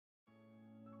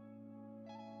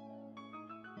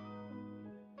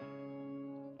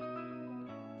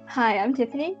Hi, I'm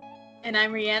Tiffany. And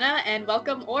I'm Rihanna, and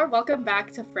welcome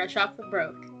back to Fresh Off the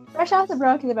Broke. Fresh Off the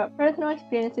Broke is about personal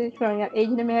experiences growing up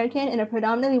Asian American in a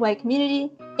predominantly white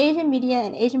community, Asian media,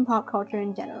 and Asian pop culture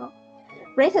in general.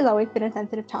 Race has always been a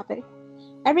sensitive topic.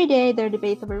 Every day there are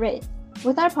debates over race.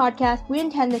 With our podcast, we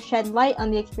intend to shed light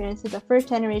on the experiences of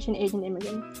first-generation Asian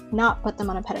immigrants, not put them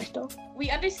on a pedestal. We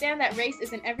understand that race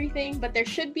isn't everything, but there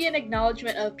should be an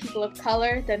acknowledgement of people of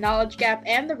color, the knowledge gap,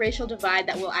 and the racial divide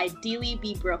that will ideally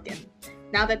be broken.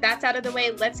 Now that that's out of the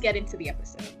way, let's get into the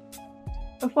episode.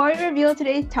 Before we reveal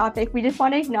today's topic, we just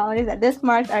want to acknowledge that this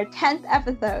marks our 10th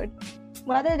episode.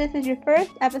 Whether this is your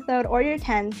first episode or your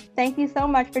 10th, thank you so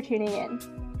much for tuning in.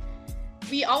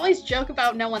 We always joke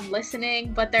about no one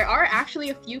listening, but there are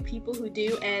actually a few people who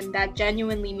do, and that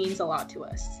genuinely means a lot to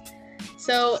us.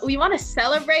 So we want to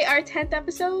celebrate our 10th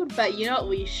episode, but you know what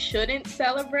we shouldn't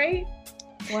celebrate?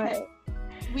 What?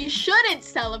 We shouldn't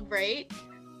celebrate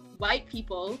white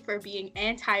people for being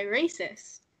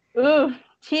anti-racist. Ooh,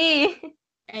 gee.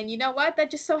 And you know what? That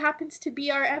just so happens to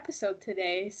be our episode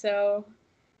today, so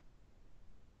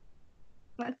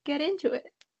let's get into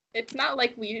it. It's not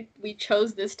like we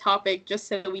chose this topic just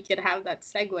so we could have that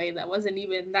segue that wasn't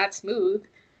even that smooth.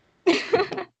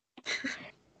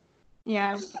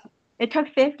 Yeah. It took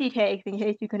 50 takes in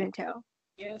case you couldn't tell.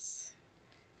 Yes.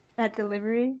 That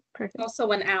delivery, perfect.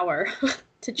 Also an hour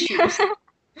to choose.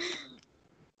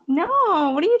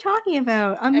 No, what are you talking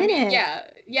about? A minute. I mean,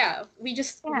 yeah. We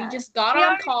just got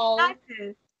on call.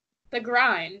 The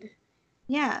grind.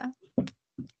 Yeah.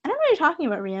 I don't know what you're talking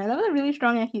about, Rihanna. That was a really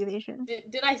strong accusation.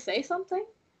 Did I say something?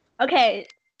 Okay.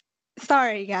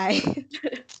 Sorry, guys.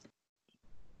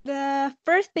 The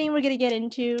first thing we're going to get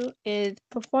into is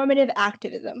performative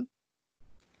activism,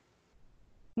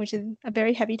 which is a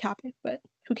very heavy topic, but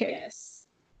who cares?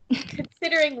 Yes.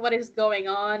 Considering what is going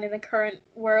on in the current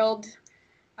world,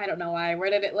 I don't know why I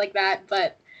worded it like that,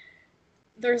 but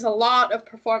there's a lot of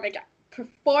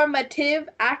performative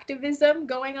activism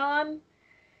going on.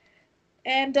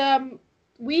 And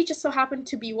we just so happened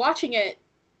to be watching it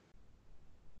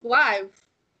live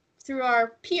through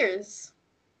our peers,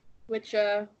 which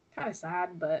kind of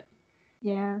sad, but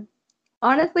yeah.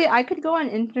 Honestly, I could go on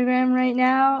Instagram right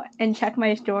now and check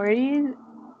my stories,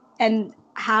 and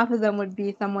half of them would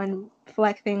be someone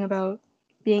flexing about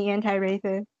being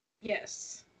anti-racist.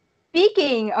 Yes.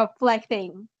 Speaking of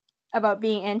flexing about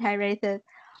being anti-racist,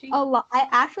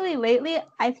 lately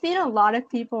I've seen a lot of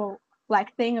people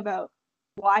flexing about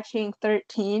watching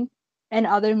 13 and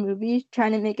other movies,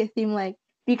 trying to make it seem like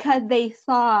because they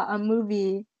saw a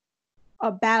movie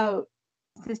about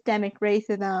systemic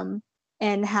racism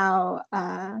and how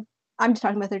I'm just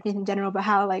talking about 13 in general, but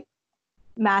how like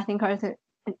mass incarceration,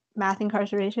 is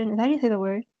that how you say the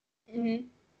word?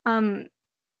 Mm-hmm.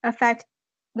 Affects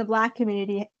the Black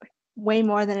community way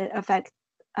more than it affects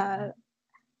other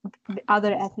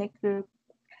ethnic groups.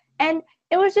 And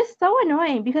it was just so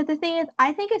annoying because the thing is,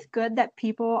 I think it's good that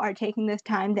people are taking this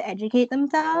time to educate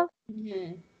themselves.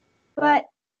 Mm-hmm. But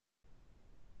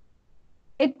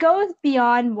it goes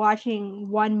beyond watching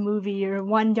one movie or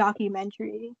one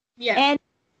documentary. Yeah. And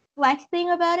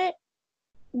flexing about it,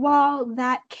 while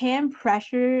that can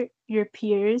pressure your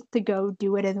peers to go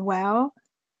do it as well,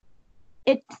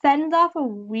 it sends off a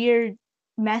weird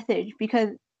message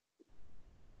because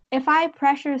if I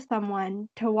pressure someone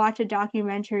to watch a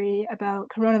documentary about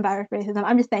coronavirus racism,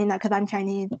 I'm just saying that because I'm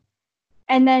Chinese,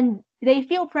 and then they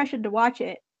feel pressured to watch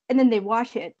it, and then they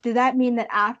watch it, does that mean that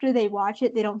after they watch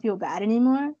it, they don't feel bad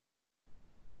anymore?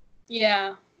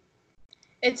 Yeah.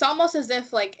 It's almost as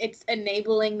if, like, it's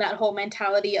enabling that whole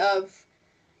mentality of,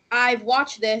 I've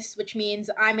watched this, which means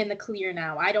I'm in the clear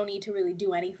now. I don't need to really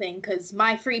do anything because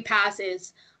my free pass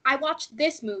is, I watched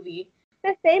this movie.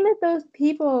 The same as those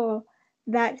people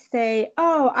that say,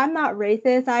 oh, I'm not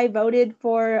racist, I voted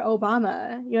for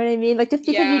Obama. You know what I mean? Like, just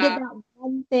because you did that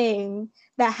one thing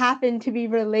that happened to be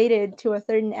related to a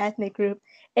certain ethnic group,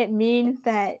 it means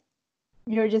that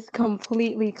you're just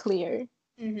completely clear.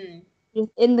 Mm-hmm. You're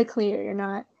in the clear, you're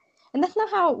not. And that's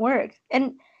not how it works.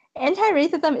 And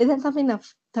anti-racism isn't something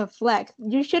to flex.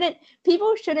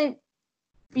 People shouldn't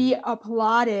be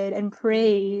applauded and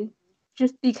praised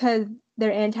just because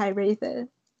they're anti-racist.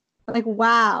 Like,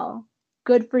 wow,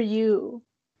 good for you.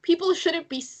 People shouldn't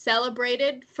be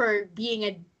celebrated for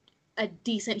being a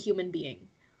decent human being.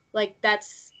 Like,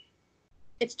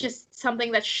 it's just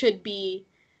something that should be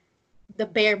the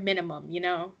bare minimum, you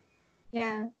know?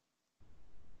 Yeah.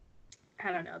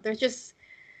 I don't know. There's just,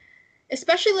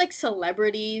 especially like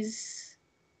celebrities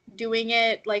doing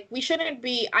it, like we shouldn't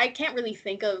be, I can't really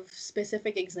think of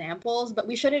specific examples, but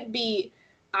we shouldn't be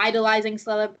idolizing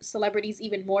celebrities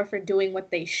even more for doing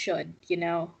what they should, you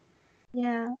know?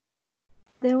 Yeah.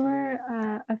 There were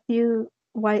a few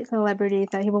white celebrities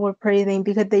that people were praising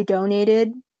because they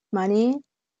donated money.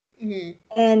 Mm-hmm.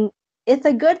 And it's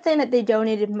a good thing that they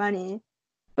donated money,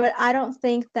 but I don't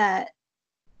think that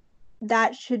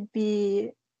that should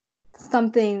be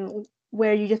something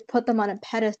where you just put them on a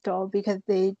pedestal because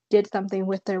they did something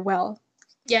with their wealth.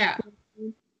 Yeah.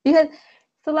 Because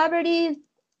celebrities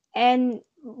and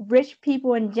rich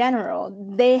people in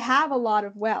general, they have a lot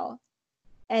of wealth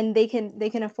and they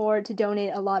can afford to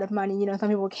donate a lot of money. You know, some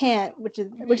people can't, which is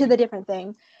a different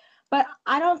thing. But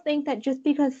I don't think that just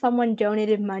because someone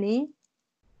donated money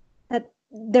that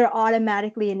they're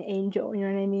automatically an angel, you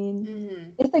know what I mean? Mm-hmm.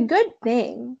 It's a good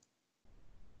thing,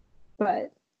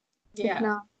 but it's Yeah.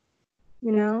 not,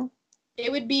 you know?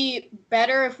 It would be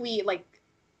better if we, like,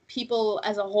 people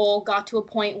as a whole got to a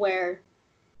point where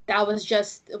that was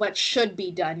just what should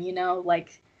be done, you know?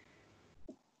 Like,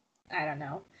 I don't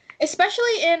know.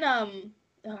 Especially in,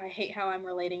 I hate how I'm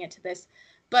relating it to this,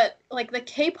 but, like, the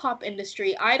K-pop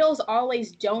industry, idols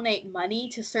always donate money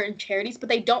to certain charities, but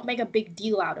they don't make a big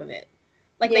deal out of it.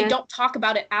 Like, they Yeah. don't talk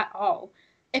about it at all.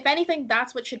 If anything,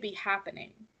 that's what should be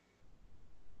happening.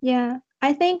 Yeah.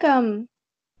 I think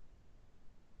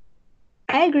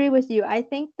I agree with you. I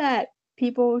think that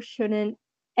people shouldn't,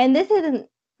 and this isn't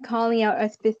calling out a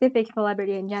specific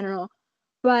celebrity in general,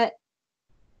 but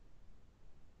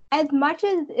as much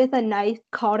as it's a nice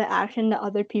call to action to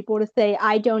other people to say,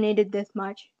 I donated this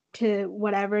much to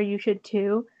whatever, you should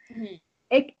too, Mm-hmm.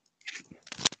 it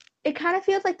it kind of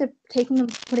feels like they're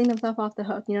putting themselves off the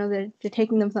hook, you know, they're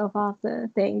taking themselves off the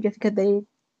thing just because they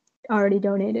already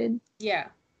donated. Yeah.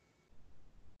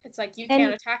 It's like, you can't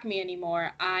And attack me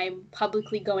anymore. I'm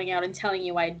publicly going out and telling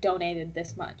you I donated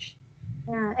this much.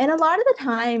 yeah, and a lot of the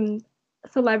time,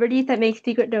 celebrities that make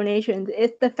secret donations,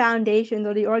 it's the foundations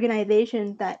or the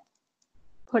organizations that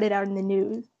put it out in the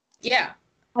news. Yeah.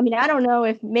 I mean, I don't know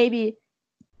if maybe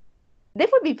this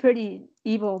would be pretty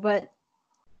evil, but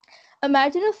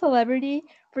imagine a celebrity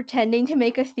pretending to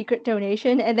make a secret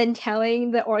donation and then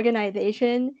telling the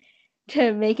organization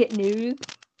to make it news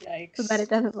so that it Yikes.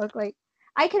 doesn't look like.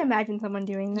 I can imagine someone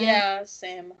doing that. Yeah,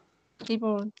 same.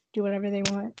 People do whatever they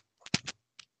want.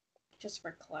 Just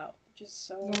for clout. Just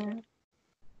so. Yeah.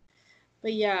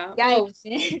 But yeah. Oh,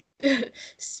 Yikes.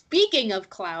 speaking of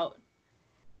clout,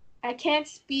 I can't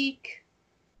speak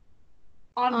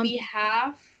on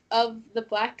behalf of the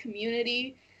Black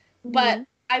community, but Mhm.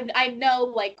 I know,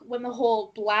 like, when the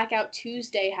whole Blackout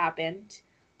Tuesday happened,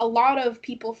 a lot of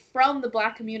people from the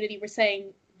Black community were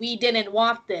saying, we didn't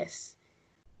want this,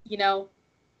 you know?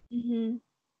 Mhm.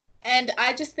 And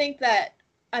I just think that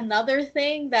another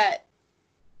thing that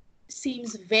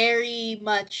seems very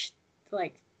much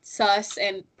like sus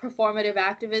and performative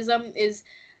activism is,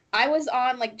 I was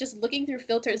on, like, just looking through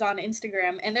filters on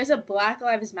Instagram, and there's a Black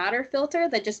Lives Matter filter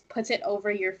that just puts it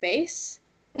over your face,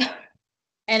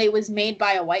 and it was made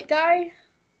by a white guy.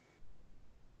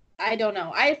 I don't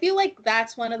know. I feel like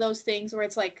that's one of those things where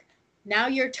it's like, now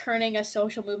you're turning a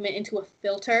social movement into a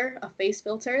filter, a face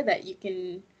filter that you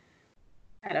can,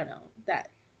 I don't know,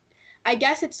 that I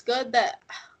guess it's good that,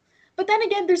 but then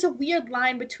again, there's a weird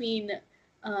line between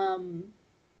um,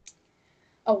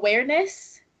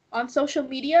 awareness on social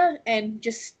media and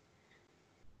just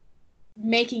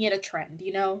making it a trend,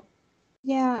 you know?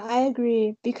 Yeah, I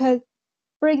agree because,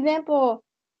 for example,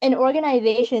 an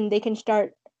organization they can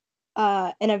start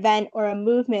an event or a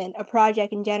movement, a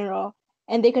project in general,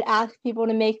 and they could ask people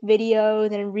to make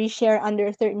videos and reshare under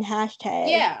a certain hashtag,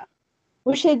 Yeah.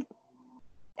 which is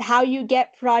how you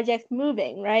get projects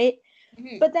moving, right?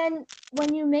 Mm-hmm. But then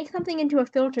when you make something into a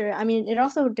filter, I mean, it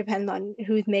also depends on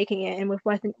who's making it and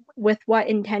with what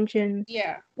intention.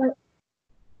 Yeah. But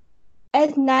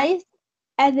as nice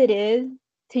as it is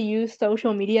to use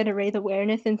social media to raise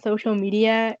awareness, and social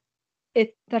media is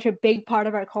such a big part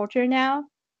of our culture now,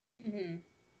 Mm-hmm.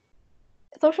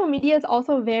 social media is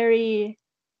also very,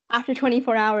 after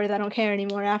 24 hours, I don't care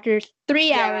anymore. After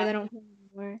 3 hours, Yeah. I don't care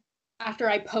anymore. After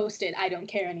I post it, I don't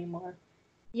care anymore.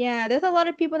 Yeah, there's a lot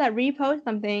of people that repost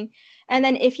something, and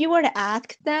then if you were to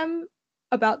ask them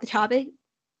about the topic,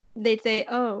 they'd say,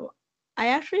 "Oh, I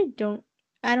actually don't.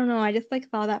 I don't know. I just like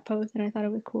saw that post and I thought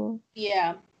it was cool."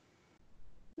 Yeah.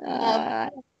 Um, Uh,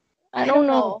 I I don't don't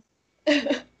know.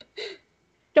 know.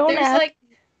 Don't There's ask.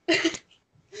 like,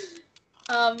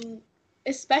 um,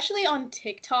 especially on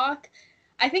TikTok,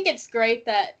 I think it's great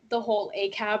that the whole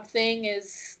ACAB thing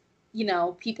is,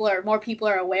 more people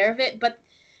are aware of it, but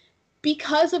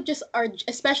because of just our,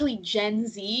 especially Gen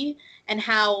Z, and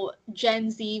how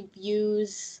Gen Z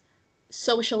views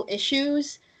social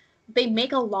issues, they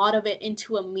make a lot of it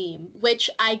into a meme, which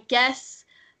I guess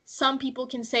some people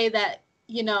can say that,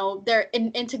 you know, they're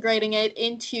integrating it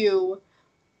into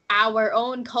our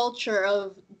own culture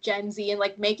of Gen Z and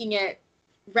like making it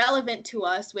relevant to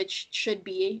us, which should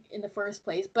be in the first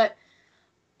place. But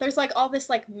there's like all this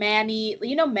like Manny,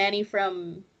 you know, Manny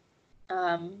from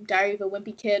Diary of a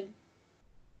Wimpy Kid.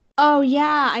 Oh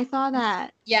yeah, I saw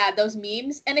that. Yeah, those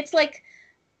memes. And it's like,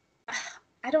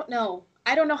 I don't know.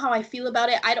 I don't know how I feel about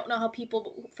it. I don't know how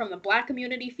people from the Black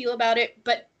community feel about it.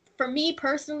 But for me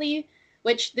personally,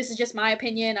 which this is just my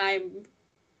opinion, I'm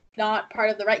not part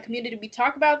of the right community to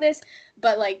talk about this,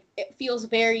 but like it feels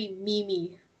very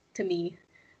memey to me.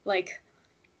 Like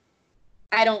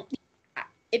I don't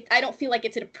I don't feel like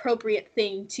it's an appropriate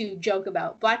thing to joke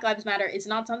about. Black Lives Matter is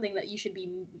not something that you should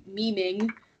be memeing.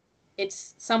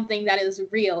 It's something that is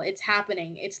real. It's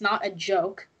happening. It's not a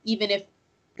joke, even if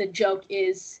the joke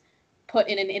is put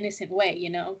in an innocent way, you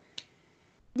know?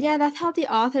 Yeah, that's how the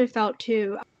author felt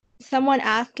too. Someone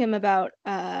asked him about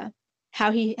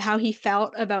how he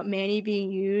felt about Manny being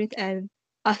used as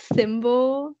a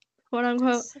symbol, quote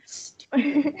unquote,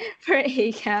 for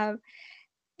ACAB,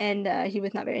 and he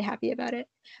was not very happy about it.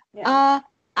 Yeah.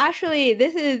 Actually,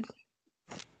 this is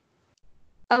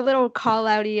a little call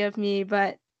outy of me,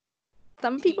 but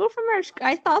some people from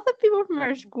I saw some people from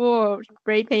our school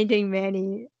spray painting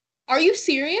Manny. Are you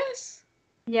serious?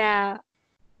 Yeah.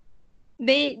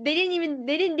 They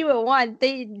didn't do it once.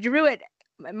 They drew it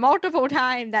multiple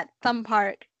times at some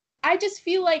park. I just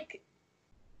feel like,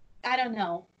 I don't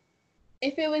know,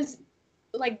 if it was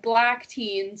like Black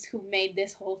teens who made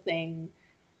this whole thing,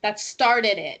 that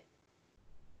started it.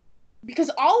 Because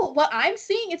all what I'm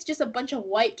seeing, it's just a bunch of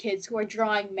white kids who are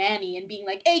drawing Manny and being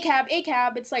like, ACAB,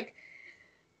 ACAB. It's like,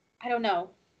 I don't know.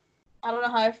 I don't know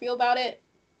how I feel about it.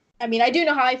 I mean, I do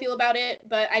know how I feel about it,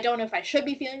 but I don't know if I should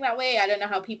be feeling that way. I don't know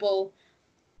how people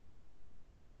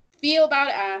feel about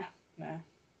it.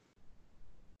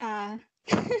 Yeah.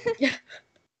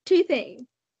 Two things.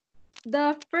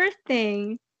 The first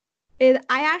thing is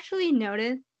I actually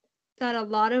noticed that a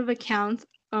lot of accounts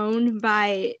owned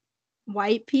by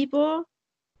white people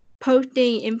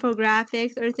posting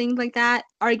infographics or things like that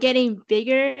are getting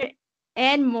bigger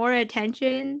and more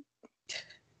attention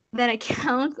than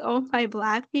accounts owned by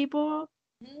Black people.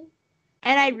 Mm-hmm.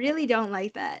 And I really don't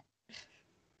like that.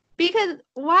 Because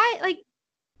why, like,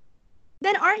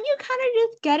 then aren't you kind of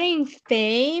just getting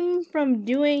fame from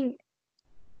doing...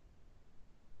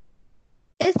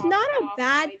 It's not a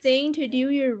bad thing to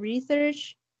do your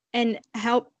research and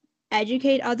help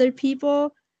educate other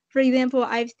people. For example,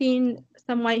 I've seen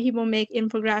some white people make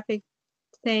infographics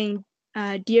saying,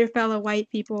 dear fellow white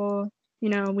people, you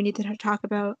know, we need to talk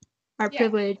about our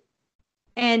privilege.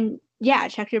 And yeah,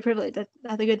 check your privilege.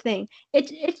 That's a good thing.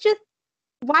 It's just,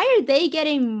 why are they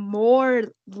getting more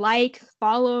likes,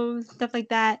 follows, stuff like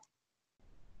that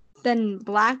than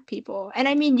Black people? And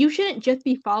I mean, you shouldn't just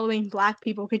be following Black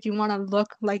people because you want to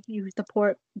look like you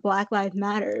support Black Lives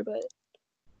Matter, but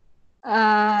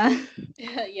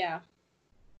yeah.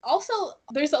 Also,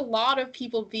 there's a lot of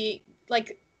people being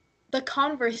like, the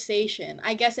conversation,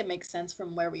 I guess it makes sense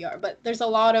from where we are, but there's a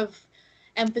lot of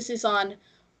emphasis on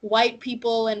white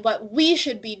people and what we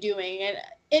should be doing, and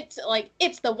it's like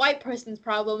it's the white person's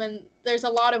problem, and there's a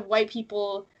lot of white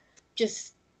people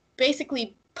just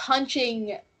basically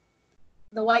punching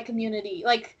the white community.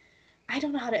 Like, I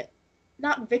don't know how to,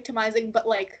 not victimizing, but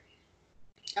like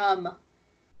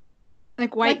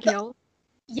white guilt.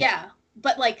 Yeah,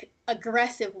 but like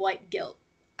aggressive white guilt.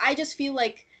 I just feel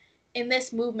like in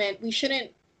this movement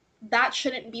that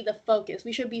shouldn't be the focus.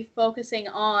 We should be focusing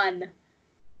on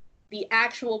the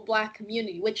actual Black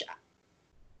community, which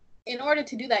in order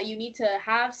to do that, you need to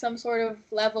have some sort of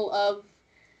level of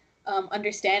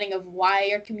understanding of why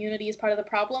your community is part of the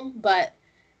problem. But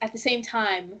at the same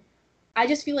time, I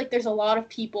just feel like there's a lot of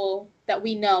people that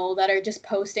we know that are just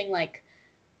posting like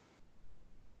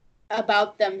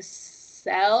about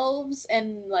themselves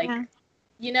and like,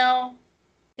 you know.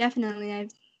 Definitely.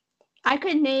 I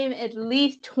could name at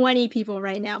least 20 people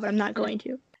right now, but I'm not going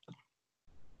to.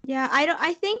 Yeah,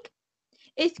 I think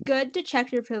it's good to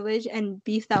check your privilege and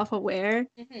be self-aware.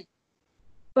 Mm-hmm.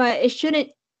 But it shouldn't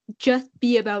just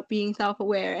be about being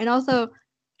self-aware. And also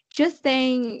just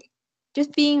being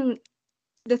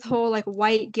this whole like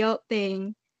white guilt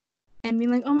thing and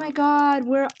being like, oh my God,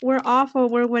 we're awful,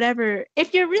 we're whatever.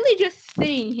 If you're really just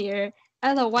sitting here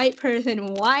as a white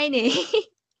person whining,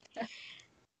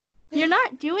 you're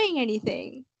not doing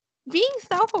anything. Being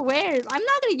self-aware, I'm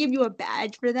not going to give you a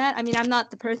badge for that. I mean, I'm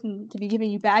not the person to be giving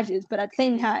you badges, but at the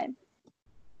same time.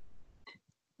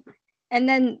 And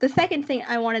then the second thing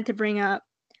I wanted to bring up,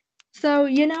 so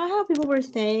you know how people were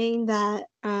saying that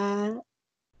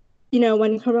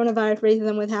when coronavirus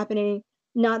racism was happening,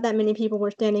 not that many people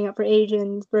were standing up for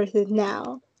Asians versus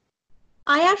now.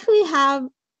 I actually have,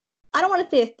 I don't want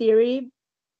to say a theory,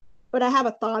 but I have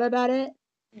a thought about it.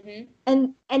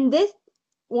 Mm-hmm. And this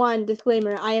one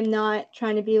disclaimer, I am not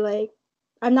trying to be like,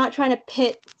 I'm not trying to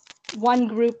pit one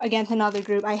group against another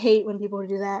group. I hate when people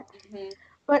do that. Mm-hmm.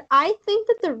 But I think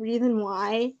that the reason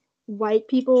why white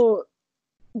people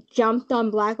jumped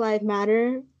on Black Lives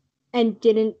Matter and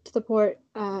didn't support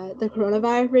the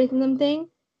coronavirus racism thing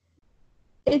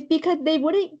is because they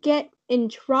wouldn't get in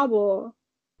trouble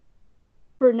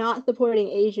for not supporting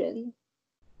Asians.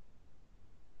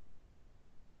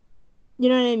 You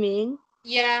know what I mean?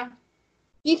 Yeah.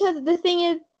 Because the thing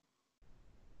is,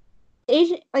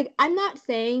 Asian, like, I'm not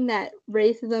saying that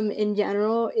racism in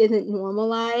general isn't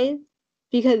normalized,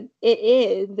 because it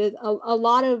is. There's a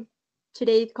lot of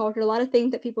today's culture, a lot of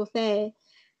things that people say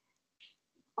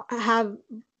have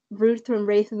roots from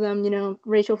racism,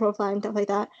 racial profiling, stuff like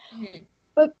that. Mm-hmm.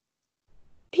 But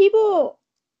people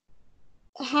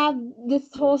have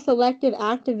this whole selective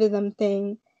activism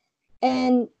thing,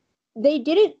 and they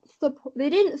didn't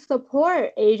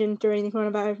support Asians during the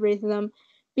coronavirus racism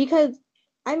because,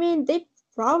 I mean, they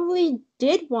probably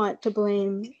did want to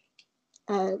blame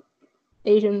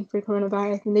Asians for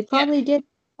coronavirus, and they probably Yeah. did.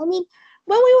 I mean,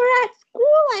 when we were at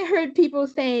school, I heard people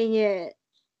saying it.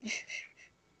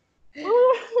 When we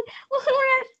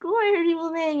were at school, I heard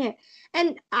people saying it,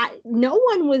 and no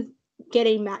one was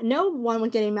getting mad. No one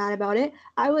was getting mad about it.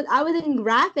 I was in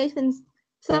graphics, and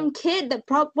some kid that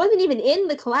wasn't even in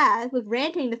the class was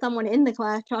ranting to someone in the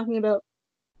class, talking about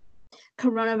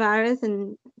coronavirus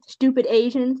and stupid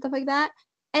Asian and stuff like that.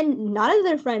 And none of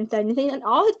their friends said anything, and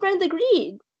all his friends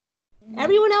agreed. Mm-hmm.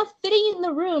 Everyone else sitting in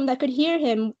the room that could hear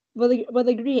him was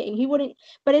agreeing. He wouldn't.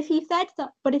 But if he said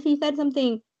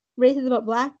something racist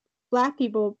about black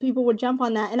people, people would jump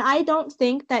on that. And I don't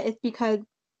think that it's because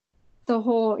the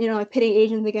whole like pitting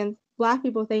Asians against black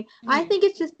people thing. Mm-hmm. I think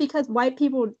it's just because white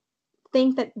people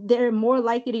think that they're more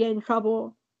likely to get in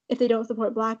trouble if they don't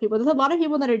support black people. There's a lot of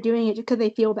people that are doing it just because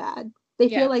they feel bad. They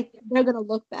feel like they're gonna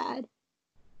look bad.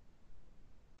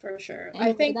 For sure. Anyway,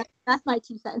 I think that's my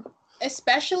 2 cents.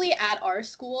 Especially at our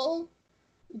school,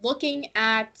 looking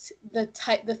at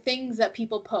the things that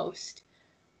people post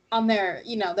on their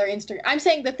Instagram. I'm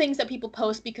saying the things that people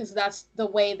post because that's the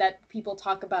way that people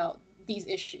talk about these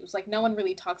issues. Like, no one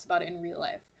really talks about it in real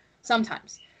life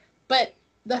sometimes. But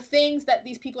the things that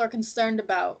these people are concerned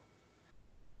about,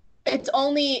 it's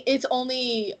only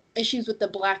issues with the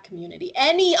Black community.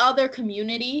 Any other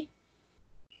community,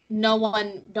 no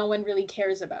one really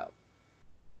cares about.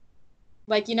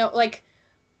 Like,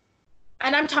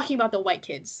 and I'm talking about the white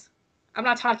kids. I'm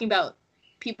not talking about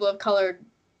people of color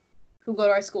who go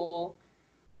to our school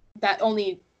that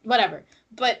only whatever.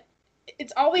 But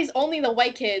it's always only the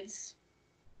white kids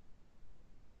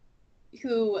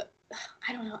who,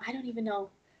 I don't know. I don't even know.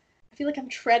 I feel like I'm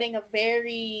treading a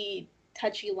very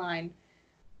touchy line.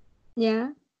 Yeah.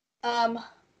 What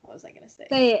was I gonna say?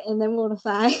 Say it and then we'll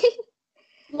decide.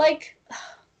 Like,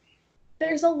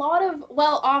 there's a lot of,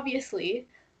 well, obviously,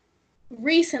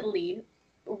 recently,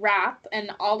 rap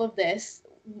and all of this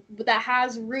that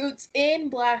has roots in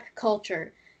Black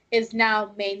culture is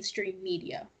now mainstream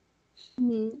media.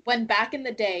 Mm-hmm. When back in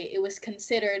the day, it was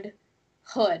considered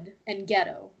hood and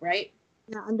ghetto, right?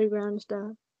 Yeah, underground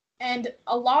stuff. And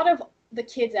a lot of the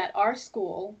kids at our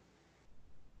school,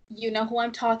 you know who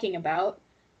I'm talking about,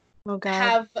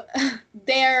 have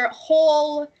their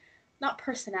whole, not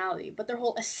personality, but their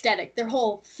whole aesthetic, their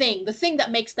whole thing, the thing that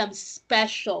makes them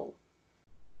special,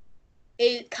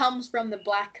 it comes from the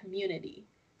Black community,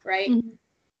 right? Mm-hmm.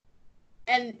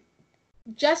 And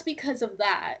just because of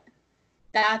that,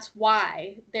 that's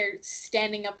why they're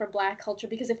standing up for Black culture,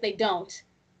 because if they don't,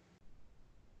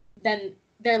 then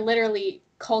they're literally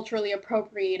culturally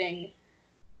appropriating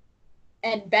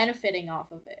and benefiting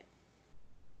off of it.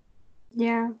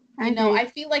 Yeah, I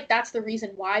feel like that's the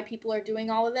reason why people are doing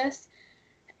all of this.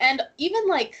 And even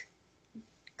like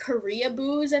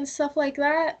Koreaboos and stuff like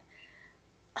that.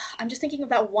 I'm just thinking of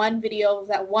that one video of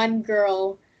that one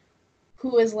girl who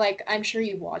was like, I'm sure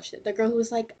you've watched it. The girl who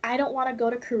was like, I don't want to go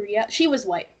to Korea. She was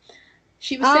white.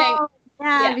 She was saying,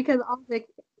 yeah, because all the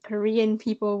Korean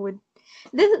people would.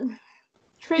 This is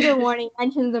trigger warning,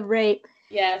 mentions of rape.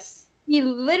 Yes. He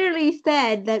literally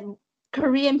said that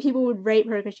Korean people would rape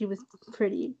her because she was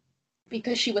pretty.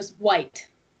 Because she was white.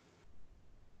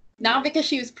 Not because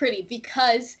she was pretty,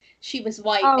 because she was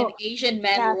white and Asian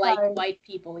men like white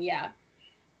people, yeah.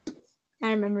 I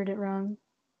remembered it wrong.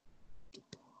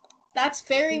 That's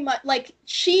very much like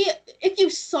if you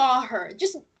saw her,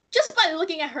 just by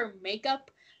looking at her makeup,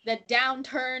 the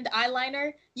downturned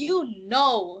eyeliner, you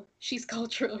know she's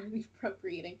culturally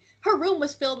appropriating. Her room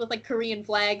was filled with like Korean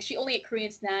flags. She only ate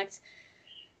Korean snacks.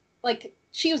 Like,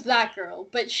 she was that girl,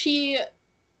 but she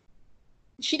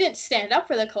didn't stand up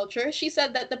for the culture. She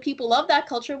said that the people of that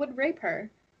culture would rape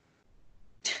her.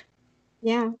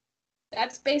 Yeah.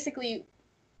 That's basically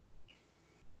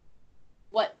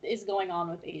what is going on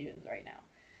with Asians right now.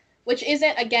 Which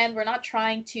isn't, again, we're not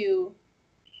trying to...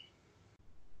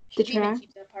 Should we even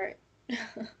keep that part?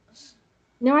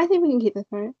 No, I think we can keep this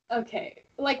part. Okay.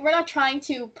 Like, we're not trying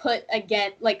to put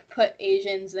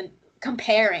Asians and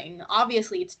comparing.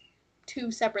 Obviously, it's two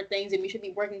separate things and we should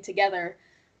be working together.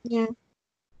 Yeah.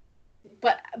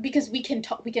 But because we can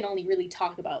only really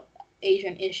talk about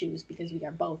Asian issues because we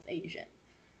are both Asian.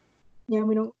 Yeah,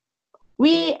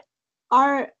 we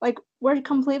are, like, we're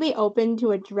completely open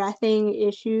to addressing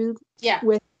issues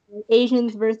with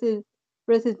Asians versus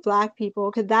Black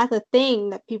people, because that's a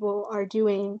thing that people are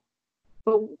doing,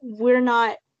 but we're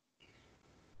not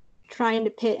trying to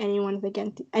pit anyone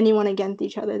against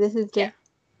each other. This is just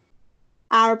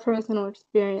our personal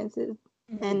experiences,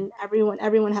 and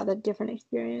everyone has a different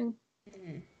experience.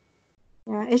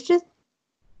 Yeah, it's just,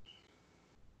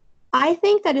 I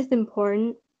think that it's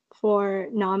important for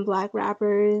non-Black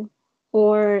rappers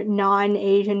or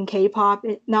non-Asian K-pop,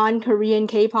 non-Korean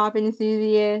K-pop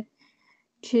enthusiasts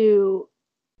to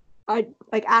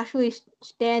like actually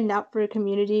stand up for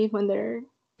communities when they're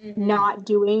not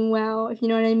doing well, if you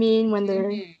know what I mean, when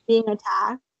they're being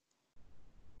attacked.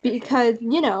 Because,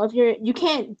 you know, if you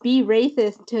can't be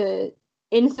racist to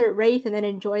insert race and then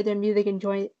enjoy their music,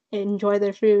 enjoy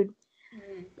their food.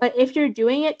 But if you're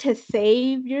doing it to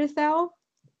save yourself,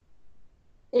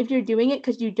 if you're doing it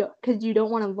because you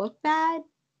don't want to look bad,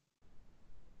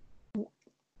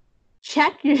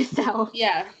 check yourself.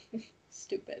 Yeah.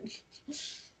 Stupid.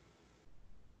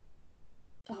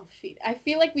 Oh, shit. I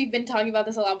feel like we've been talking about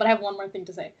this a lot, but I have one more thing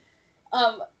to say.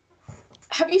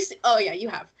 Have you seen... Oh, yeah, you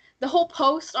have. The whole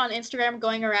post on Instagram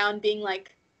going around being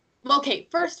like... Well, okay,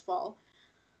 first of all,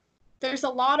 there's a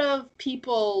lot of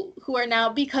people who are now,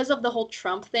 because of the whole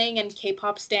Trump thing and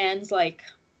K-pop stans, like...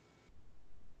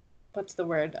 What's the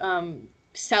word?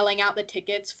 Selling out the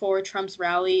tickets for Trump's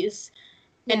rallies.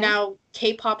 Yeah. And now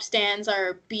K-pop stans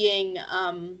are being...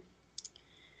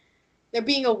 they're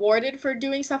being awarded for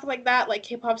doing stuff like that. Like,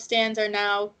 K-pop stans are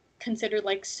now considered,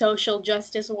 like, social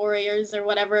justice warriors or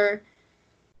whatever.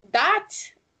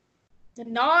 That's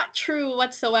not true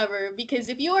whatsoever, because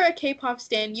if you are a K-pop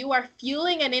stan, you are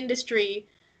fueling an industry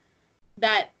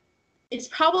that is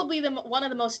probably one of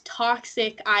the most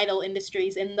toxic idol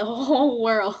industries in the whole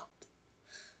world.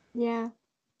 Yeah.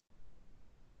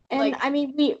 And, like, I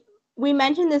mean, we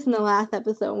mentioned this in the last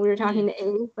episode when we were talking to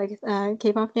Ace, like,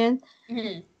 K-pop fans.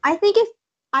 I think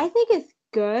it's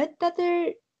good that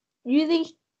they're using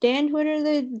Stan Twitter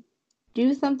to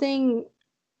do something.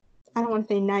 I don't want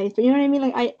to say nice, but you know what I mean.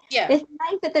 Like, it's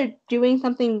nice that they're doing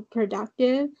something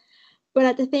productive, but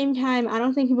at the same time, I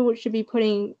don't think people should be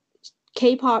putting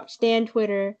K-pop Stan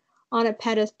Twitter on a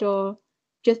pedestal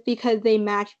just because they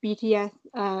matched BTS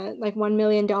like $1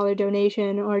 million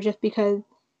donation, or just because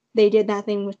they did that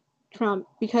thing with Trump,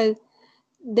 because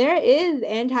there is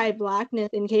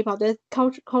anti-Blackness in K-pop. There's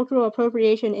cultural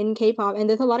appropriation in K-pop, and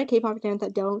there's a lot of K-pop fans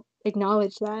that don't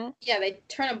acknowledge that. Yeah, they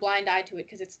turn a blind eye to it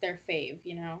because it's their fave,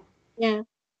 you know? Yeah.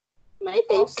 My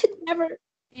fave could never...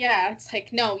 Yeah, it's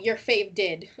like, no, your fave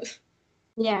did.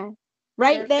 Yeah.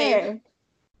 Right your there. Fave.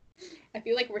 I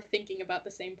feel like we're thinking about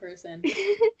the same person.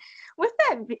 What's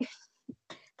that?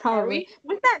 Probably.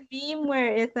 What's that meme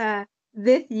where it's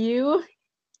this you?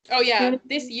 Oh yeah,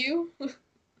 this you.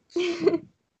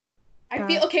 I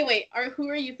feel okay. Wait, who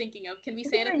are you thinking of? Can we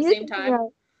say it at the same time?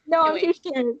 No, I'm too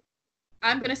scared.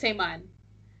 I'm gonna say mine.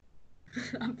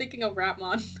 I'm thinking of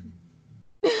Rapmon.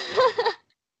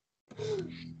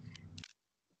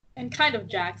 And kind of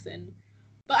Jackson.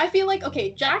 But I feel like,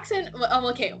 okay, Jackson...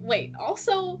 okay, wait.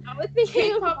 Also, I was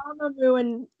thinking of Mamamoo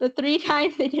and the 3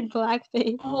 times they did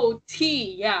blackface. Oh,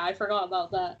 T. Yeah, I forgot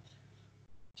about that.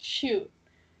 Shoot.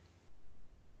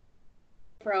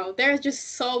 Bro, there's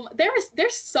just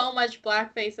there's so much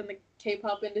blackface in the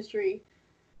K-pop industry.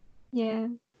 Yeah.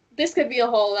 This could be a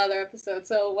whole other episode,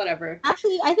 so whatever.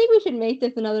 Actually, I think we should make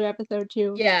this another episode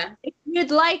too. Yeah. If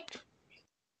you'd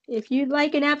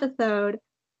like an episode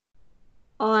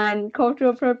on cultural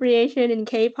appropriation in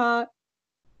K-pop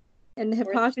and the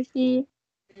hypocrisy,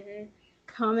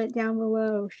 comment down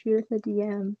below, shoot us a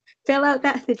DM, fill out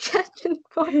that suggestion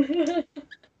form.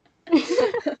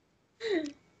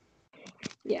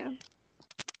 Yeah.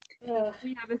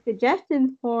 We have a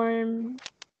suggestion form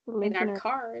in our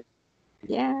card.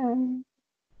 Yeah.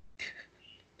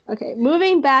 Okay,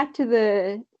 moving back to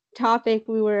the topic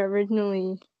we were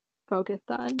originally focused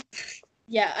on.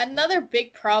 Yeah, another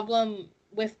big problem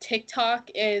with TikTok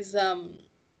is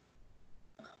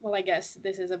well, I guess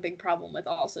this is a big problem with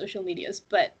all social medias,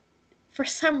 but for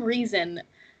some reason,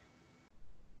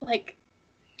 like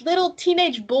little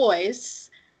teenage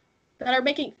boys that are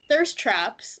making thirst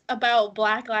traps about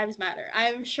Black Lives Matter.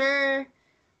 I'm sure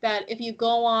that if you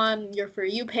go on your For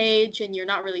You page and you're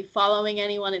not really following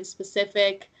anyone in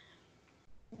specific,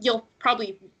 you'll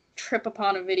probably trip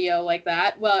upon a video like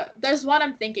that. Well, there's one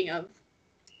I'm thinking of.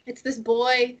 It's this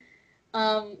boy,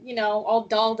 all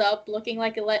dolled up, looking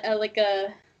like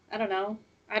a I don't know.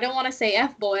 I don't want to say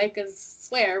F boy because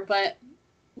swear, but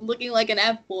looking like an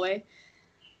F boy.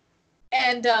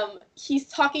 And he's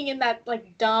talking in that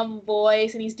like dumb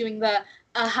voice, and he's doing the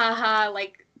ha ha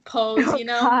like pose, Oh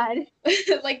God.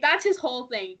 like that's his whole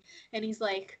thing. And he's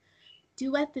like,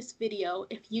 duet this video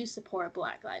if you support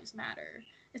Black Lives Matter.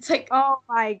 It's like, oh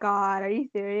my God, are you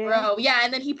serious? bro, yeah.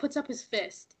 And then he puts up his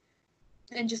fist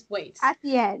and just waits. At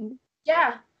the end.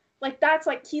 Yeah, like that's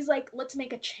like he's like, let's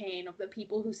make a chain of the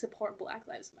people who support Black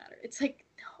Lives Matter. It's like,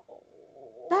 no.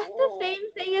 That's the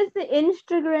same thing as the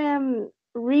Instagram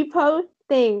repost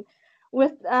thing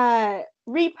with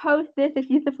repost this if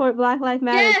you support Black Lives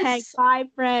Matter, yes! tag 5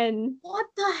 friends. What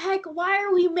the heck? Why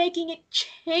are we making it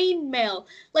chainmail?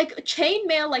 Like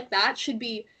chainmail like that should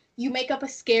be you make up a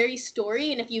scary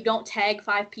story, and if you don't tag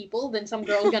 5 people, then some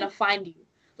girl's gonna find you.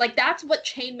 Like that's what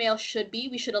chainmail should be.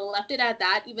 We should have left it at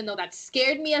that, even though that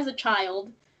scared me as a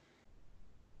child.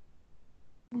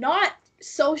 Not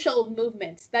social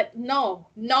movements. That no.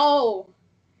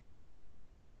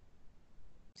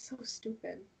 So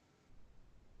stupid.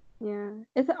 Yeah.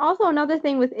 It's also another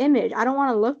thing with image. I don't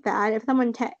want to look bad. If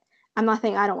someone I'm not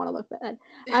saying I don't want to look bad.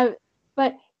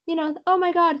 But oh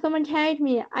my God, someone tagged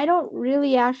me. I don't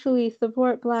really actually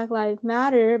support Black Lives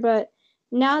Matter, but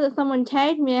now that someone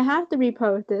tagged me, I have to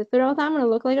repost this, or else I'm gonna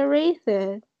look like a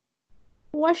racist.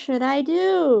 What should I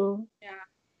do? Yeah.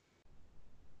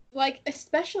 Like,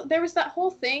 especially, there was that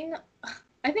whole thing,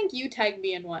 I think you tagged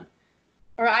me in one,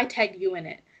 or I tagged you in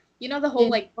it. You know the whole,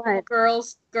 like, what?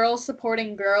 girls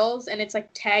supporting girls, and it's, like,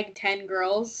 tag 10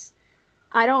 girls?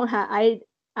 I don't have,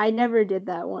 I never did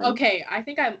that one. Okay, I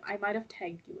think I might have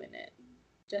tagged you in it,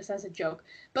 just as a joke.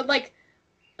 But, like,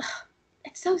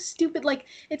 it's so stupid. Like,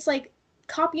 it's like,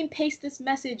 copy and paste this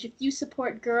message if you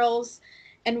support girls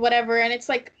and whatever, and it's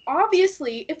like,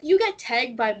 obviously, if you get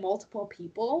tagged by multiple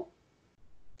people,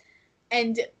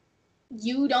 and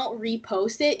you don't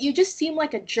repost it, you just seem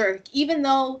like a jerk, even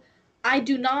though I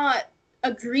do not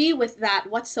agree with that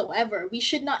whatsoever. We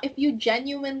should not, if you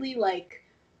genuinely like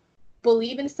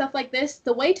believe in stuff like this,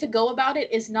 the way to go about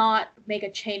it is not make a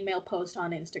chainmail post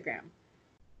on Instagram.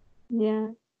 Yeah.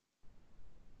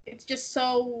 It's just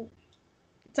so,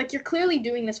 it's like you're clearly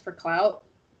doing this for clout,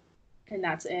 and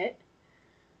that's it.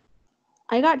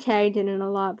 I got tagged in it a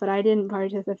lot, but I didn't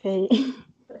participate.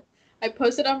 I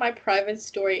posted on my private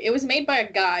story. It was made by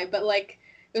a guy, but like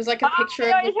it was like a picture I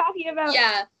know of what you're talking about.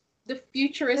 Yeah, the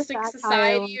futuristic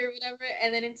society or whatever,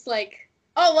 and then it's like,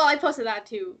 oh well, I posted that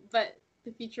too, but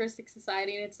the futuristic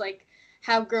society, and it's like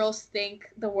how girls think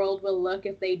the world will look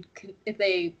if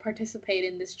they participate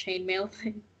in this chainmail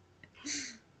thing.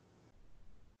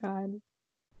 God.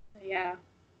 Yeah,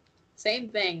 same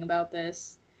thing about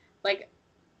this. Like,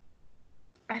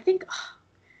 I think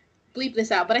bleep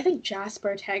this out, but I think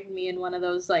Jasper tagged me in one of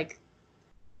those like,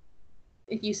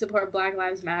 if you support Black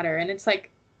Lives Matter, and it's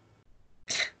like.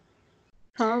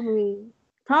 Probably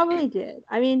did.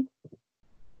 I mean,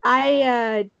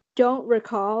 I don't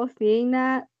recall seeing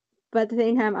that, but at the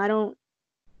same time,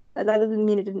 that doesn't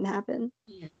mean it didn't happen.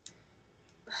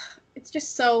 It's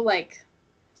just so like,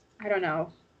 I don't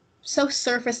know, so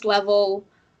surface level.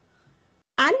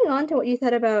 Adding on to what you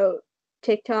said about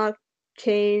TikTok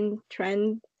chain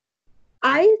trends,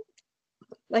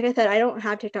 like I said, I don't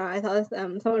have TikTok. I saw this,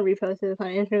 someone reposted this on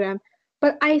Instagram,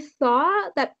 but I saw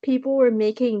that people were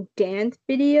making dance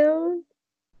videos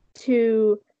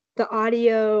to the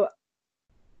audio.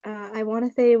 I want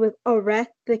to say it was Arrest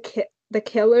the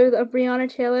Killers of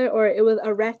Breonna Taylor, or it was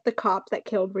Arrest the Cops that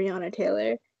killed Breonna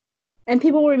Taylor. And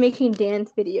people were making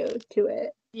dance videos to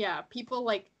it. Yeah, people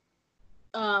like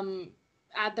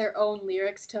add their own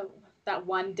lyrics to that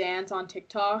one dance on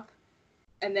TikTok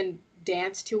and then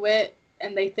dance to it,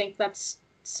 and they think that's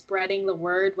spreading the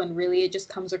word when really it just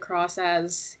comes across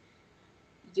as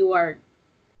you are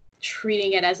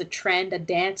treating it as a trend, a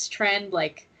dance trend,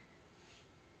 like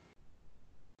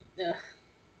ugh.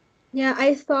 Yeah,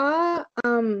 I saw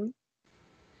I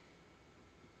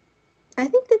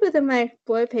think this was in my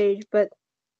Explore page, but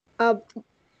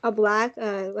a black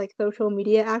like social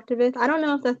media activist. I don't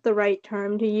know if that's the right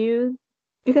term to use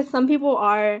because some people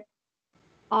are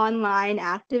online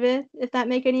activists, if that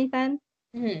make any sense.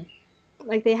 Mm-hmm.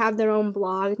 Like they have their own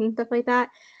blogs and stuff like that.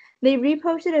 They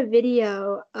reposted a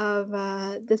video of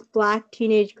this black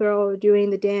teenage girl doing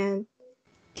the dance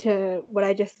to what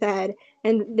I just said,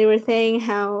 and they were saying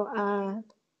how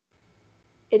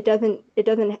it doesn't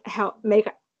help make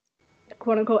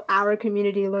quote unquote our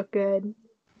community look good.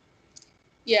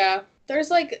 Yeah, there's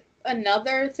like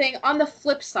another thing on the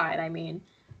flip side. I mean,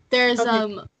 there's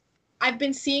Okay. I've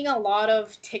been seeing a lot of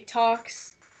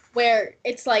TikToks where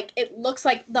it's like it looks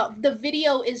like the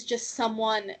video is just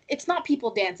someone. It's not people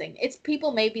dancing. It's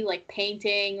people maybe like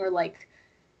painting or like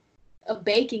a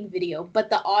baking video, but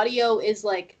the audio is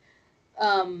like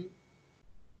um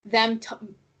them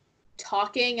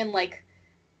talking and like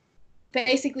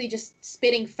basically just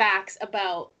spitting facts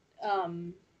about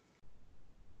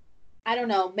I don't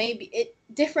know, maybe it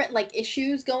different like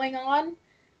issues going on,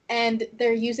 and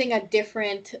they're using a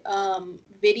different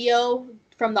video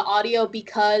from the audio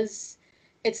because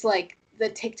it's like the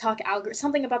TikTok algorithm,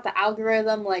 something about the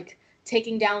algorithm, like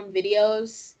taking down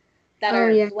videos that Oh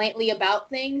are yeah. blatantly about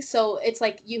things. So it's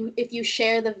like if you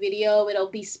share the video, it'll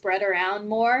be spread around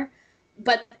more,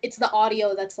 but it's the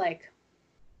audio that's like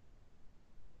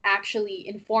actually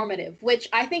informative, which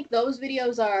I think those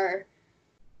videos are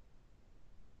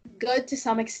good to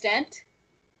some extent,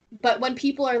 but when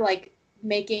people are like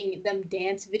making them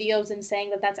dance videos and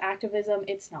saying that that's activism,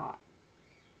 it's not.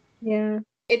 Yeah.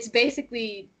 It's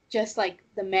basically just like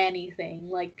the Manny thing.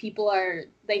 Like people are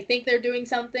they think they're doing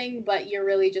something, but you're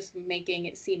really just making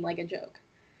it seem like a joke.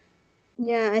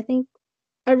 Yeah, I think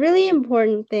a really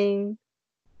important thing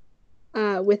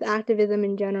with activism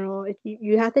in general is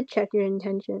you have to check your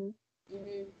intentions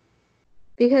Mm-hmm.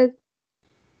 because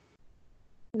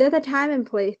there's a time and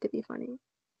place to be funny.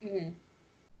 Mm-hmm.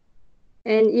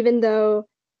 And even though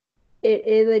it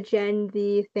is a Gen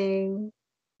Z thing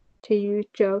to use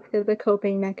jokes as a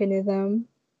coping mechanism,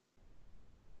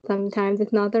 sometimes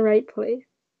it's not the right place.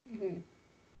 Mm-hmm.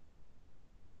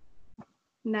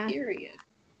 Nah. Period.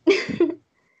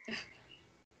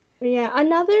 Yeah,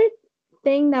 another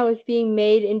thing that was being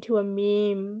made into a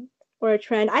meme or a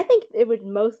trend, I think it was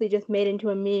mostly just made into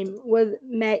a meme, was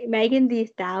Megan Thee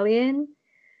Stallion.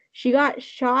 She got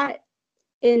shot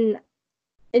in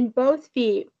both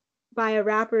feet by a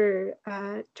rapper,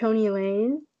 Tony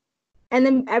Lane, and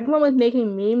then everyone was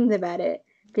making memes about it,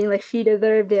 being like she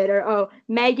deserved it, or oh,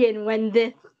 Megan, when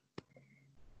this.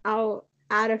 I'll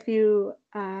add a few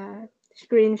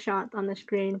screenshots on the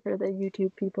screen for the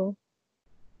YouTube people.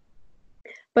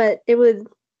 But it was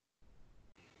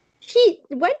she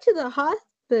went to the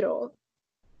hospital.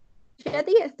 She had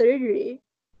to get surgery.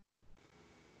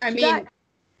 I She mean, got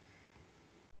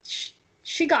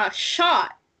she got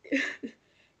shot.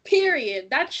 Period.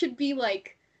 That should be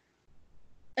like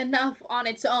enough on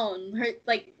its own. Her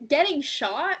like getting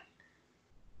shot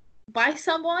by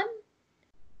someone,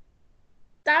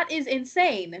 that is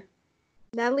insane.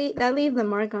 that leaves a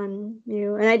mark on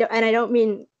you, and I don't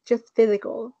mean just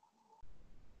physical.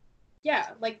 Yeah,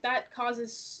 like that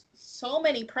causes so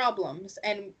many problems,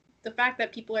 and the fact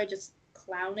that people are just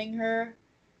clowning her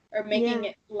or making Yeah.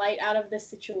 it light out of this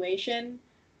situation.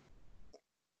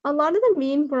 A lot of the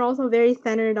memes were also very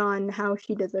centered on how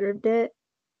she deserved it,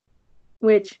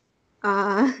 which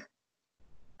uh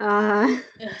uh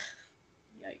Ugh,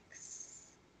 yikes.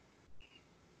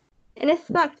 and it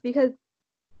sucks because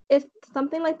if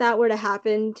something like that were to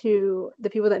happen to the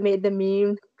people that made the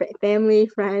memes, family,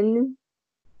 friends,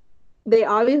 they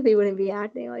obviously wouldn't be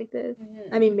acting like this.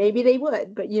 Mm-hmm. I mean, maybe they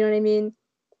would, but you know what I mean?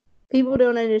 People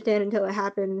don't understand until it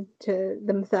happens to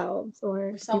themselves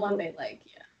or Or someone people. they like,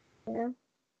 yeah.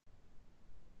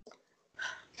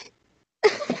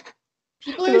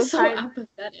 People are so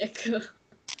apathetic.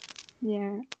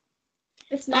 Yeah.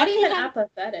 It's I not actually even have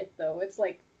apathetic though. It's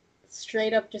like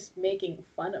straight up just making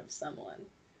fun of someone.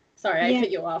 Sorry, I yeah.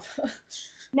 cut you off.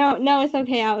 No, it's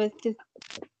okay. I was just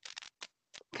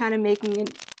kind of making an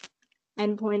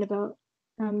end point about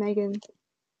Megan,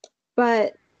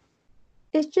 but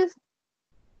it's just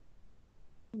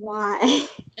why.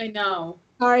 I know.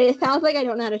 Sorry, it sounds like I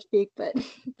don't know how to speak, but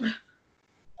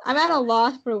I'm at a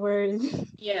loss for words.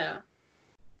 Yeah.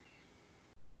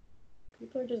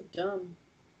 People are just dumb.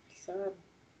 Sad.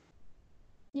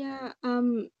 Yeah,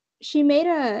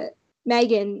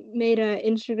 Megan made a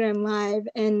Instagram live,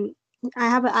 and I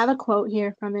have a quote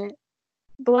here from it.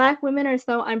 Black women are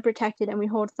so unprotected, and we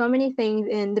hold so many things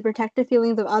in to protect the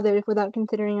feelings of others without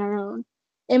considering our own.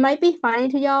 it might be funny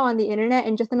to y'all on the internet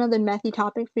and just another messy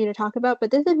topic for you to talk about,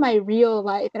 but this is my real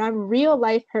life, and I'm real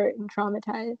life hurt and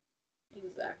traumatized.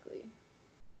 Exactly.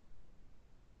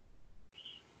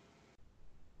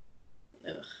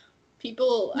 Ugh.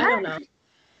 People, I don't know.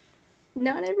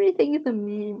 Not everything is a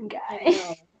meme,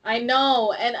 guy. I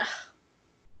know, and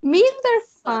Memes are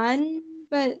sucks. fun,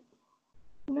 but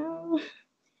no.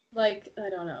 Like, I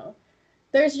don't know.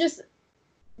 There's just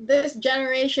this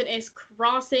generation is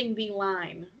crossing the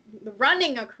line,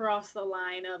 running across the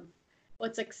line of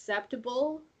what's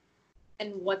acceptable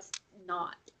and what's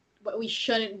not, what we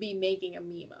shouldn't be making a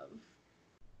meme of.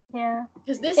 Yeah.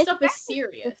 Because this It's stuff is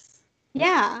serious.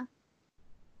 Yeah.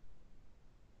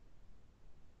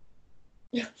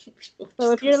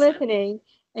 So if you're listening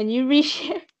and you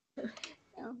reshare,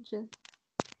 no,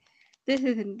 this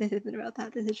isn't about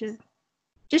that. This is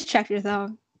just check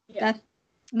yourself. Yeah.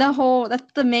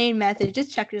 That's the main message.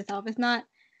 Just check yourself. It's not,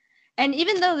 and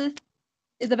even though this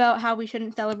is about how we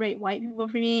shouldn't celebrate white people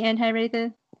for being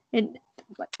anti-racist, and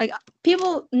like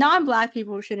non-black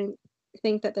people shouldn't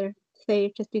think that they're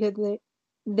safe just because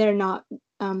they're not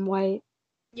white.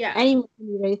 Yeah. Anyone can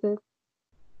be racist.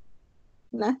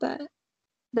 And that's that.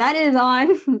 That is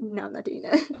on. No, I'm not doing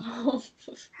that.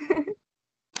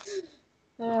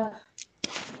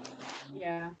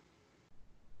 Yeah.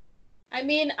 I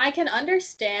mean, I can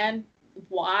understand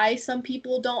why some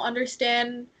people don't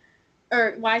understand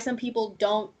or why some people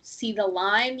don't see the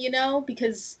line,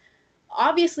 because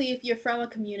obviously if you're from a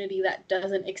community that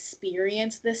doesn't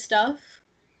experience this stuff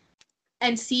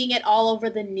and seeing it all over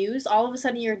the news, all of a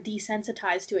sudden you're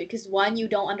desensitized to it because one, you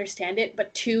don't understand it,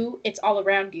 but two, it's all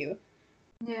around you.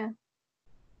 Yeah.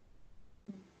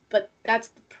 But that's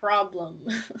the problem.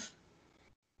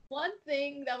 One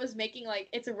thing that was making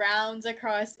its rounds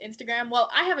across Instagram, well,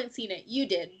 I haven't seen it, you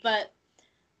did, but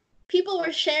people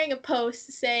were sharing a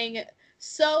post saying,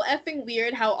 so effing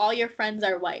weird how all your friends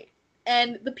are white.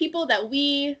 And the people that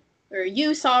you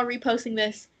saw reposting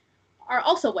this are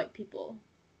also white people.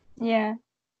 Yeah.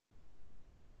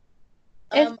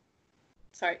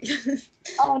 Sorry.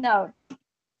 Oh no.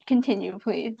 Continue,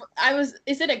 please.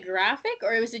 Is it a graphic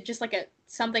or was it just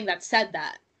something that said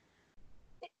that?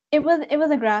 It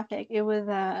was a graphic. It was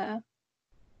kind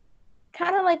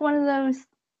of like one of those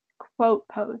quote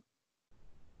posts.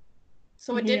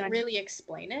 So it didn't really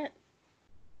explain it?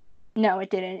 No, it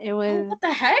didn't. It was what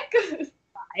the heck?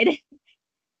 it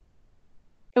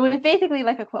was basically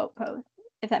like a quote post,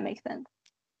 if that makes sense.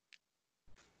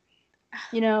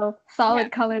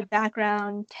 Solid colored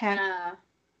background, text. Yeah.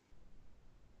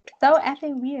 So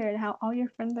effing weird how all your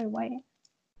friends are white.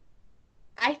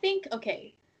 I think,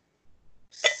 okay,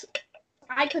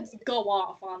 I could go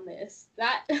off on this.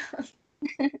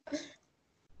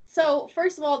 So,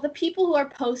 first of all, the people who are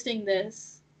posting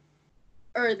this,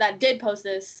 or that did post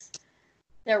this,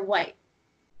 they're white.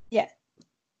 Yes.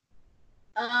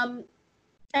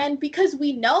 And because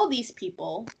we know these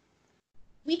people,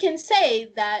 we can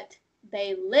say that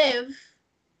they live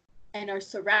and are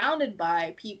surrounded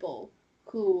by people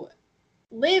who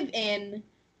live in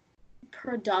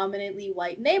predominantly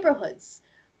white neighborhoods.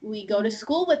 We go to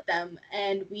school with them,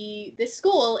 and this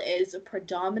school is a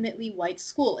predominantly white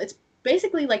school. It's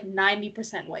basically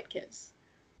 90% white kids.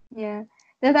 Yeah.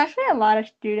 There's actually a lot of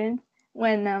students,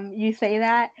 when you say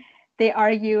that, they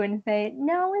argue and say,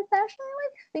 no, it's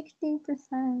actually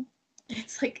 60%.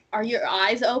 It's are your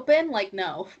eyes open?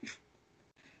 No.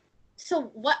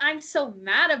 So what I'm so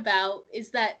mad about is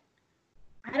that,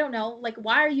 I don't know,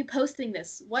 why are you posting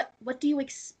this? What do you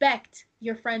expect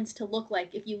your friends to look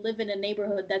like if you live in a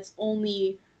neighborhood that's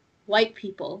only white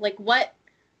people?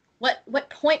 What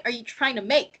point are you trying to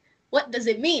make? What does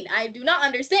it mean? I do not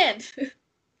understand.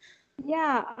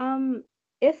 Yeah,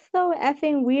 it's so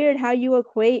effing weird how you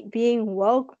equate being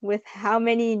woke with how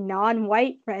many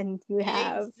non-white friends you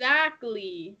have.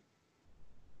 Exactly.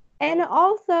 And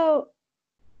also,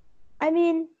 I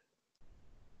mean,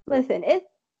 listen, it's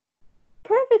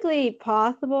perfectly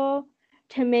possible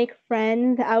to make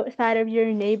friends outside of your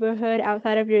neighborhood,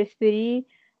 outside of your city,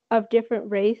 of different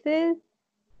races,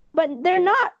 but they're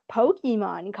not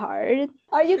Pokemon cards.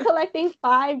 Are you collecting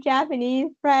 5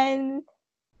 Japanese friends,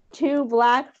 2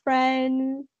 black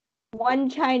friends, 1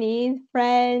 Chinese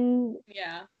friend,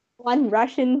 Yeah. 1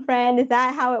 Russian friend? Is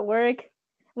that how it works?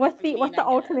 What's the I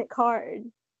ultimate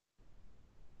card?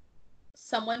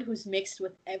 Someone who's mixed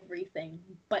with everything,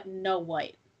 but no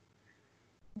white.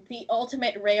 The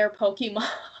ultimate rare Pokemon.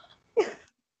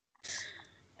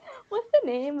 What's the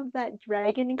name of that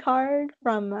dragon card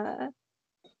from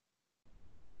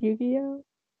Yu-Gi-Oh?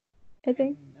 I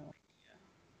think. No idea.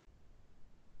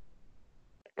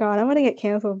 God, I'm gonna get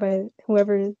canceled by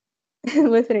whoever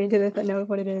listening to this that knows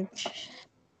what it is.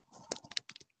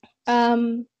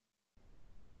 No,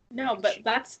 but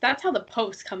that's how the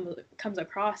post comes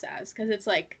across as, because it's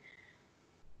like,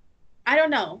 I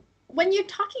don't know. When you're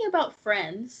talking about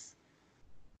friends,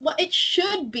 what it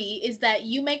should be is that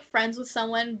you make friends with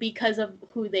someone because of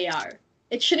who they are.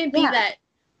 It shouldn't be that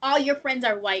all your friends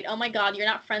are white. Oh my god, you're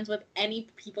not friends with any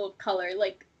people of color.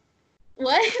 Like,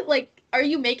 what? Like, are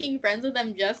you making friends with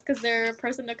them just because they're a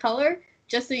person of color?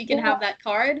 Just so you can have that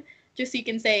card? Just so you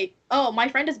can say, oh, my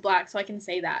friend is black, so I can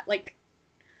say that. Like,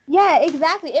 yeah,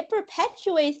 exactly. It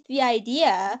perpetuates the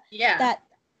idea yeah. that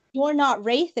you're not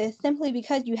racist simply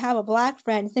because you have a black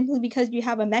friend, simply because you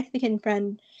have a Mexican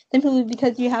friend, simply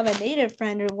because you have a native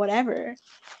friend or whatever.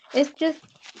 It's just,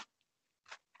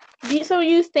 so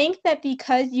you think that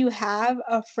because you have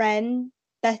a friend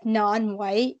that's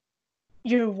non-white,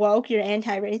 you're woke, you're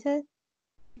anti-racist?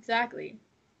 Exactly.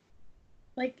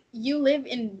 Like, you live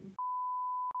in...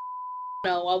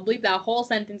 No, I'll bleep that whole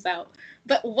sentence out.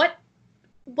 But what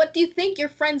do you think your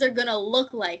friends are gonna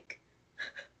look like?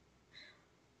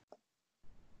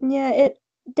 Yeah, it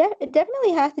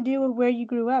definitely has to do with where you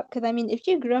grew up. Because, I mean, if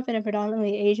you grew up in a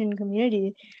predominantly Asian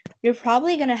community, you're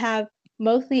probably going to have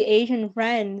mostly Asian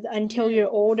friends until you're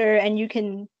older and you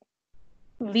can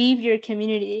leave your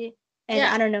community and,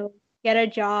 I don't know, get a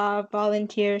job,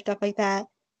 volunteer, stuff like that.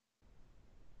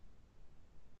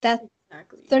 That's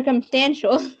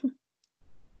circumstantial.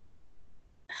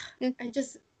 This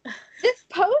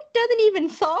post doesn't even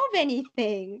solve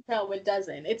anything. No, it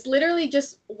doesn't. It's literally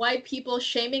just white people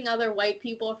shaming other white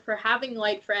people for having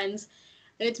white friends,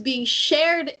 and it's being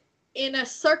shared in a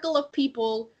circle of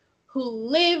people who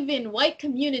live in white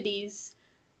communities.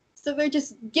 So they're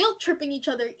just guilt tripping each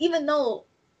other, even though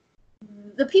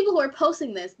the people who are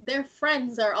posting this, their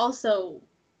friends are also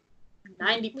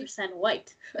 90%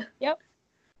 white. Yep.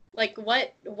 Like,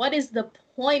 what is the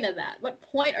point of that? What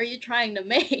point are you trying to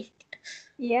make?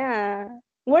 Yeah.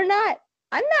 I'm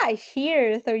not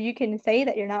here so you can say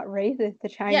that you're not racist to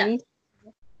Chinese.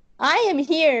 Yeah. I am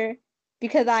here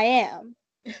because I am.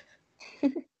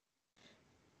 Oh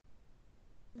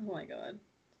my god.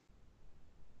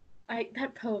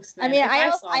 That post, man. I mean,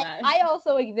 I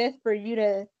also exist for you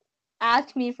to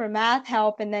ask me for math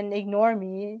help and then ignore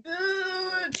me.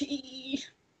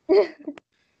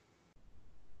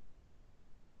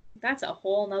 That's a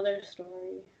whole nother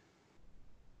story.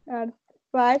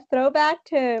 But throwback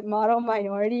to Model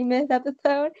Minority Myth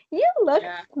episode. You look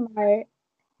smart.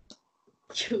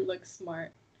 You look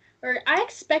smart. Or, I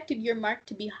expected your mark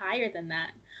to be higher than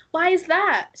that. Why is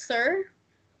that, sir?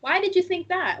 Why did you think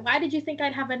that? Why did you think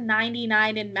I'd have a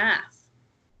 99 in math?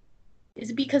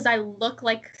 Is it because I look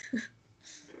like...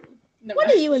 No,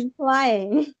 what are you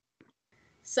implying?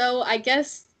 So, I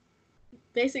guess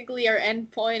basically our end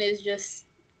point is just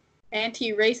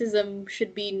anti-racism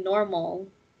should be normal.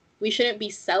 We shouldn't be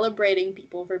celebrating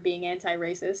people for being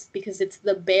anti-racist because it's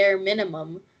the bare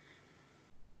minimum.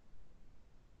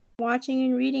 Watching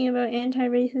and reading about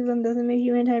anti-racism doesn't make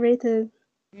you anti-racist.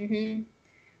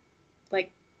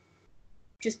 Like,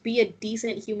 just be a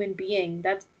decent human being.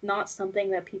 That's not something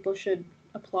that people should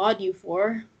applaud you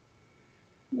for.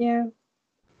 Yeah.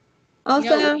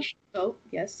 Also, oh,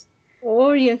 yes. What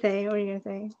were you gonna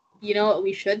say? You know what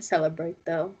we should celebrate,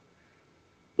 though?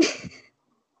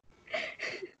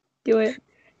 Do it.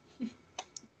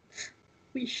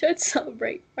 We should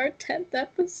celebrate our 10th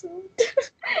episode.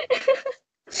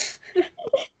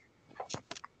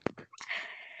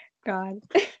 God.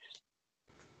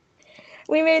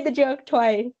 We made the joke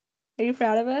twice. Are you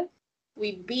proud of us?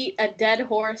 We beat a dead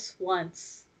horse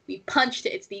once. We punched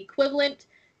it. It's the equivalent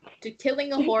to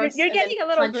killing a horse. You're getting a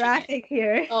little graphic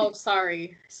here. Oh,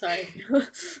 sorry.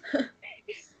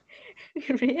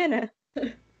 Rihanna.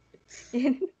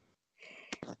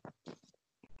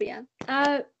 But yeah.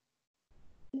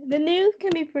 The news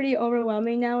can be pretty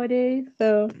overwhelming nowadays,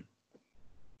 so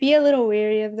be a little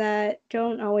wary of that.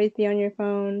 Don't always be on your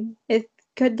phone. It's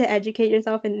good to educate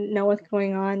yourself and know what's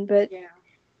going on, but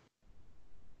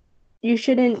you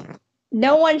shouldn't.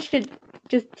 No one should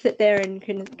just sit there and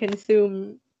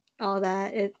consume all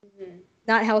that. It's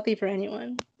not healthy for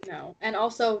anyone. No. And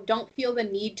also, don't feel the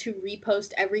need to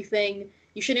repost everything.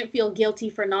 You shouldn't feel guilty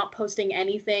for not posting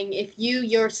anything. If you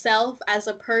yourself as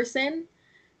a person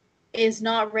is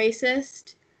not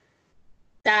racist,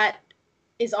 that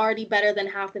is already better than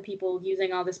half the people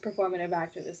using all this performative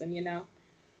activism, you know?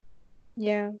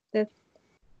 Yeah.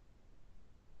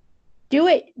 Do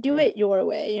it your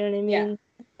way, you know what I mean? Yeah.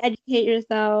 Educate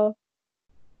yourself.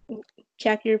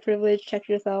 Check your privilege, check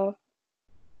yourself.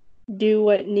 Do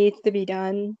what needs to be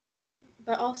done.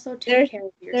 But also take care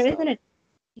of yourself.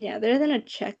 Yeah, there isn't a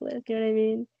checklist, you know what I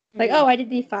mean? Like, Mhm. oh, I did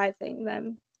these 5 things,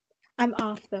 I'm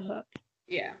off the hook.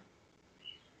 Yeah.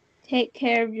 Take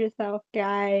care of yourself,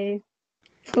 guys.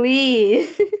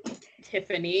 Please.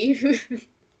 Tiffany.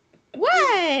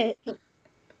 What?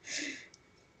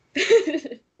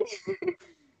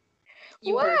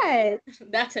 You heard me. What?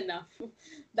 That's enough.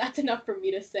 That's enough for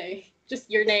me to say. Just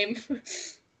your name.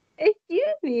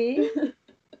 Excuse me.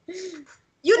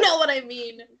 You know what I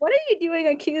mean. What are you doing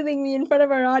accusing me in front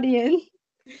of our audience?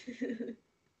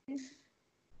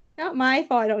 Not my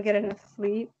fault I don't get enough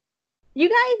sleep. You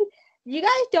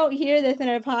guys don't hear this in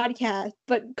our podcast,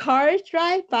 but cars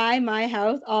drive by my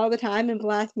house all the time and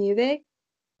blast music.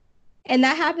 And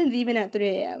that happens even at 3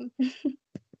 a.m.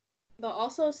 But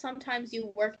also sometimes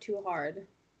you work too hard.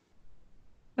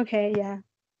 Okay, yeah.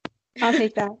 I'll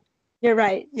take that. You're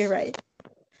right.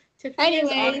 Tiffany is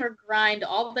on Anyway. her grind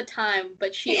all the time,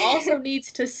 but she also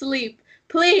needs to sleep.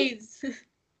 Please.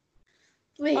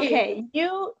 Please. Okay,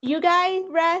 you guys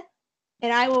rest,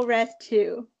 and I will rest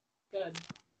too. Good.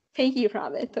 Pinky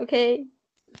promise, okay?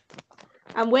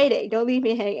 I'm waiting. Don't leave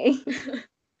me hanging.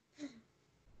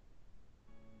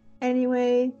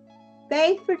 Anyway,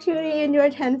 thanks for tuning in to our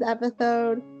 10th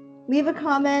episode. Leave a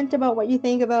comment about what you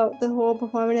think about the whole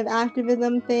performative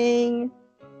activism thing.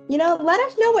 You know, let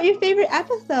us know what your favorite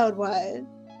episode was.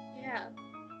 Yeah.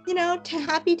 You know,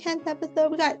 happy 10th episode.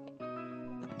 We got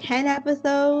 10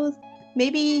 episodes.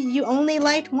 Maybe you only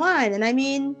liked one, and I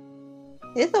mean,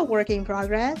 it's a work in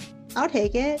progress. I'll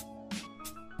take it.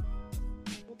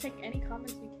 We'll take any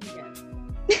comments we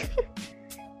can get.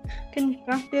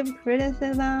 Constructive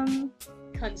criticism.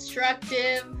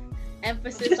 Constructive.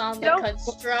 Emphasis on the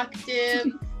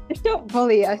constructive. Just don't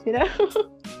bully us, you know?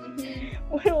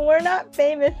 We're not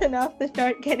famous enough to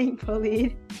start getting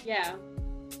bullied. Yeah.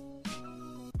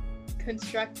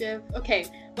 Constructive. Okay,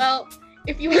 well,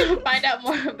 if you want to find out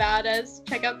more about us,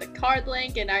 check out the card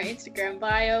link in our Instagram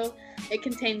bio. It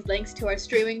contains links to our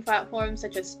streaming platforms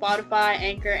such as Spotify,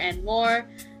 Anchor, and more.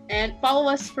 And follow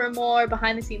us for more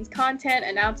behind-the-scenes content,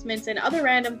 announcements, and other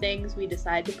random things we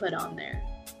decide to put on there.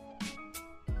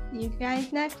 See you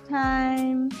guys next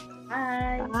time.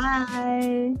 Bye.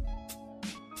 Bye.